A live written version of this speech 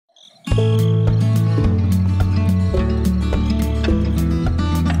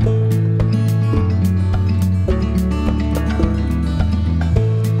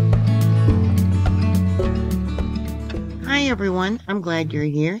glad you're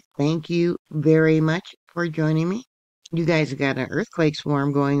here. Thank you very much for joining me. You guys got an earthquake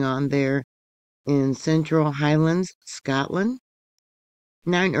swarm going on there in Central Highlands, Scotland.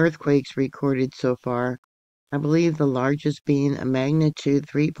 9 earthquakes recorded so far. I believe the largest being a magnitude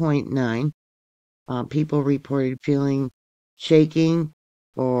 3.9. People reported feeling shaking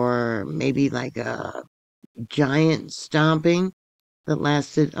or maybe like a giant stomping that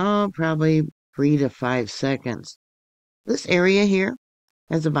lasted, probably 3 to 5 seconds. This area here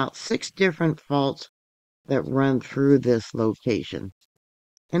has about 6 different faults that run through this location.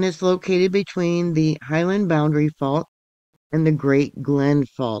 And it's located between the Highland Boundary Fault and the Great Glen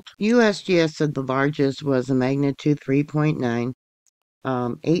Fault. USGS said the largest was a magnitude 3.9.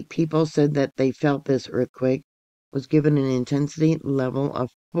 8 people said that they felt this earthquake was given an intensity level of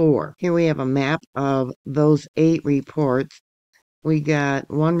 4. Here we have a map of those 8 reports. We got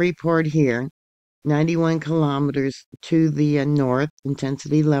one report here, 91 kilometers to the north,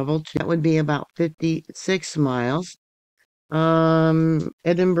 intensity level 2. That would be about 56 miles.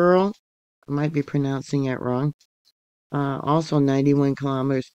 Edinburgh, I might be pronouncing it wrong. Also 91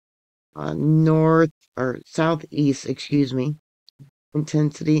 kilometers north or southeast, excuse me.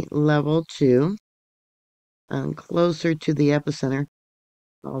 Intensity level 2. Closer to the epicenter.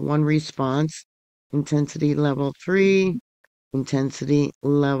 One response. Intensity level 3. Intensity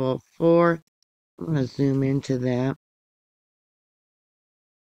level 4. I'm going to zoom into that.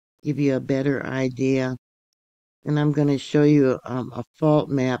 Give you a better idea. And I'm going to show you a fault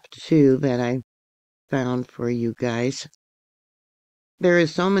map too that I found for you guys. There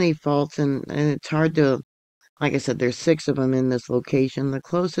is so many faults and it's hard to, like I said, there's 6 of them in this location. The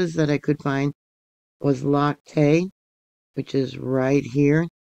closest that I could find was Loch Tay, which is right here.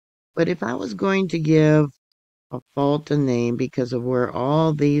 But if I was going to give a fault a name because of where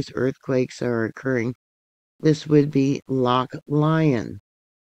all these earthquakes are occurring, this would be Loch Lyon.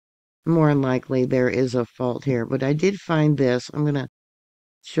 More likely there is a fault here, but I did find this. I'm going to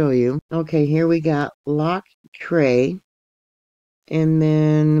show you. Okay, here we got Loch Tay. And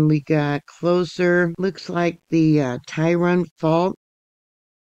then we got closer, looks like the Tyrone Fault.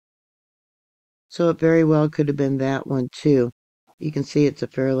 So it very well could have been that one too. You can see it's a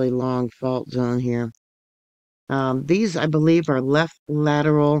fairly long fault zone here. These, I believe, are left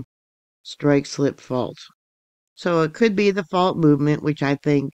lateral strike slip faults. So it could be the fault movement, which I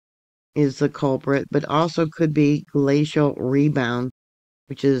think is the culprit, but also could be glacial rebound,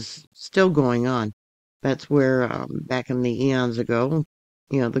 which is still going on. That's where back in the eons ago,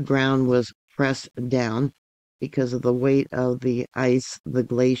 the ground was pressed down because of the weight of the ice, the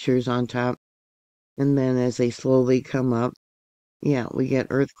glaciers on top. And then as they slowly come up, we get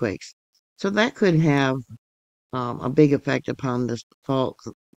earthquakes. So that could have a big effect upon this fault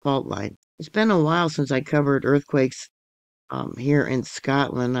line. It's been a while since I covered earthquakes here in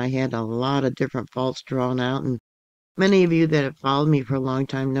Scotland. I had a lot of different faults drawn out, and many of you that have followed me for a long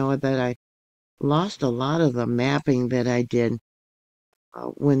time know that I lost a lot of the mapping that I did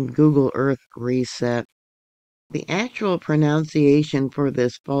when Google Earth reset. The actual pronunciation for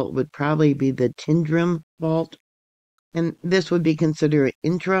this fault would probably be the Tindrum Fault, and this would be considered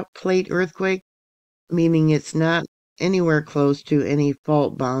an intraplate earthquake, meaning it's not anywhere close to any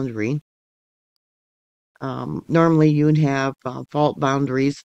fault boundary. Normally you would have fault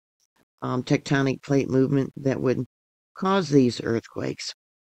boundaries, tectonic plate movement that would cause these earthquakes,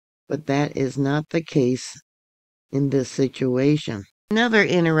 but that is not the case in this situation. Another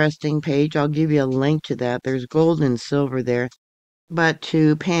interesting page, I'll give you a link to that. There's gold and silver there, but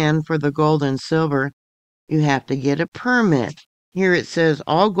to pan for the gold and silver, you have to get a permit. Here it says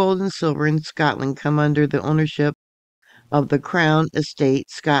all gold and silver in Scotland come under the ownership of the Crown Estate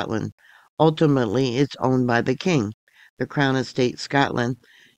Scotland. Ultimately, it's owned by the King. The Crown Estate Scotland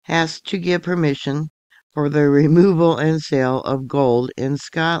has to give permission for the removal and sale of gold in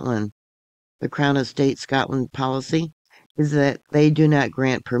Scotland. The Crown Estate Scotland policy is that they do not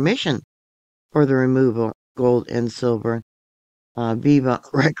grant permission for the removal of gold and silver viva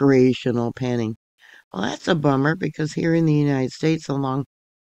recreational panning. Well, that's a bummer because here in the United States along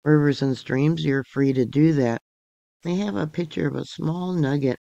rivers and streams, you're free to do that. They have a picture of a small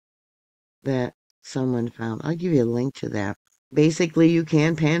nugget that someone found. I'll give you a link to that. Basically, you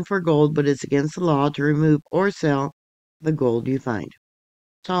can pan for gold, but it's against the law to remove or sell the gold you find.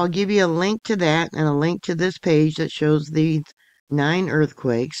 So I'll give you a link to that and a link to this page that shows these 9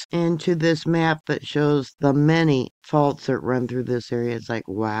 earthquakes and to this map that shows the many faults that run through this area. It's like,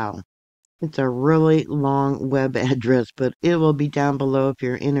 wow. It's a really long web address, but it will be down below if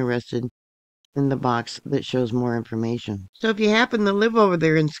you're interested in the box that shows more information. So if you happen to live over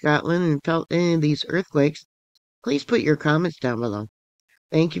there in Scotland and felt any of these earthquakes, please put your comments down below.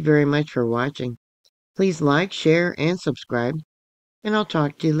 Thank you very much for watching. Please like, share, and subscribe, and I'll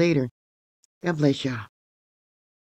talk to you later. God bless y'all.